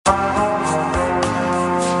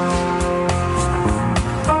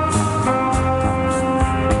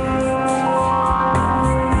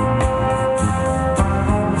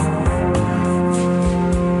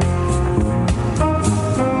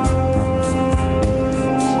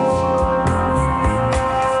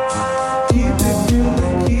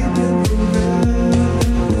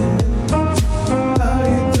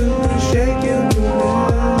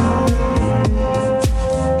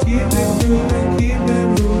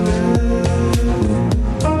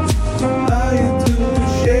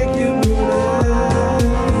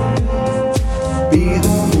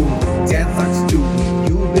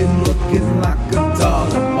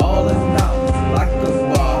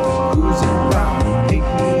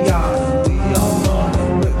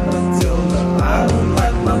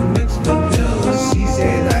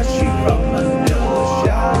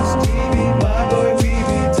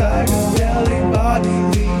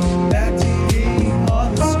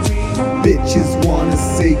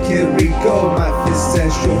Rico, my fist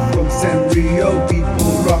says short from San Rio.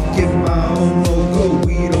 People rocking my own logo.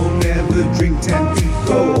 We don't ever drink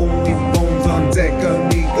Tampico. Only bones on deck,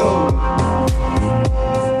 amigo.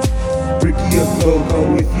 Ricky a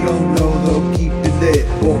go-go. If you don't know though, keep it lit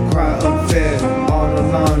or cry unfair. On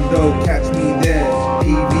Orlando, catch me there.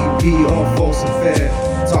 PvP or false affair.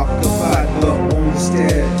 Talk about but only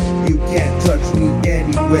stare. You can't touch me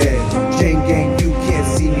anywhere. Chain gang, you can't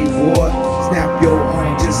see me, boy. Snap your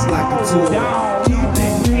arm just like a toy.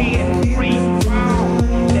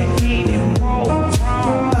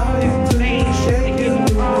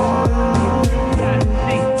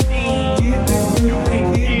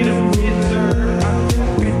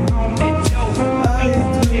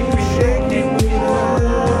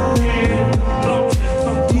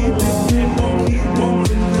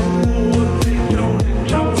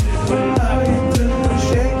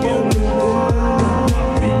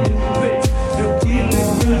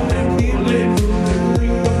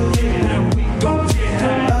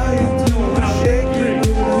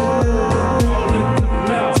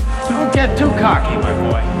 Get too cocky, my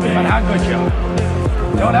boy, but how good you are.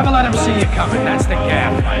 Don't ever let him see you coming. That's the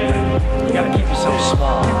gap, man. You gotta keep yourself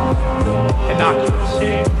small, innocuous,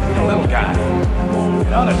 the little guy. You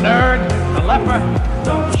know, the nerd, the leper,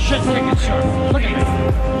 the shit-kicking circle. Look at me.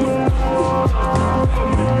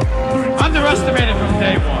 Underestimated from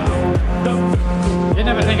day one. You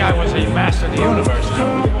never think I was a master of the universe,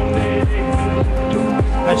 no?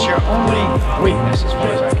 That's your only weakness, as far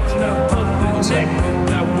as I can tell.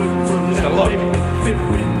 The look,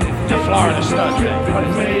 the Florida stud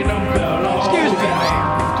thing. Excuse me,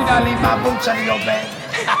 man. Did I leave my boots under your bed?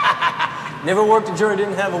 Never worked a jury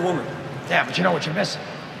didn't have a woman. Yeah, but you know what you're missing?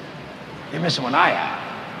 You're missing what I have.